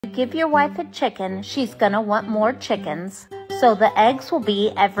Give your wife a chicken, she's gonna want more chickens. So the eggs will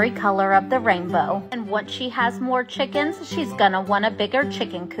be every color of the rainbow. And once she has more chickens, she's gonna want a bigger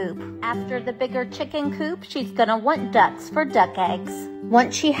chicken coop. After the bigger chicken coop, she's gonna want ducks for duck eggs.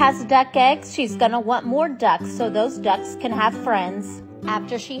 Once she has duck eggs, she's gonna want more ducks so those ducks can have friends.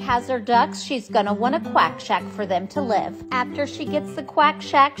 After she has her ducks, she's gonna want a quack shack for them to live. After she gets the quack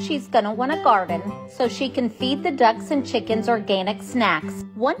shack, she's gonna want a garden so she can feed the ducks and chickens organic snacks.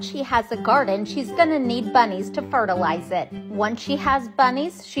 Once she has a garden, she's gonna need bunnies to fertilize it. Once she has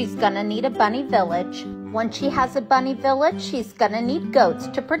bunnies, she's gonna need a bunny village. Once she has a bunny village, she's gonna need goats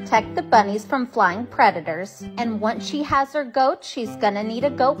to protect the bunnies from flying predators. And once she has her goats, she's gonna need a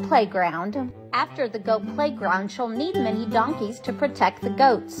goat playground. After the goat playground, she'll need mini donkeys to protect the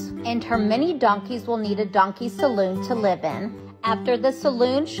goats. And her mini donkeys will need a donkey saloon to live in. After the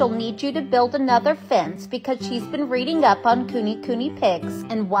saloon, she'll need you to build another fence because she's been reading up on Kune pigs.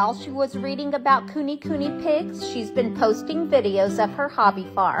 And while she was reading about Kune pigs, she's been posting videos of her hobby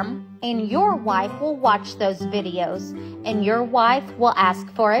farm. And your wife will watch those videos. And your wife will ask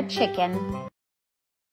for a chicken.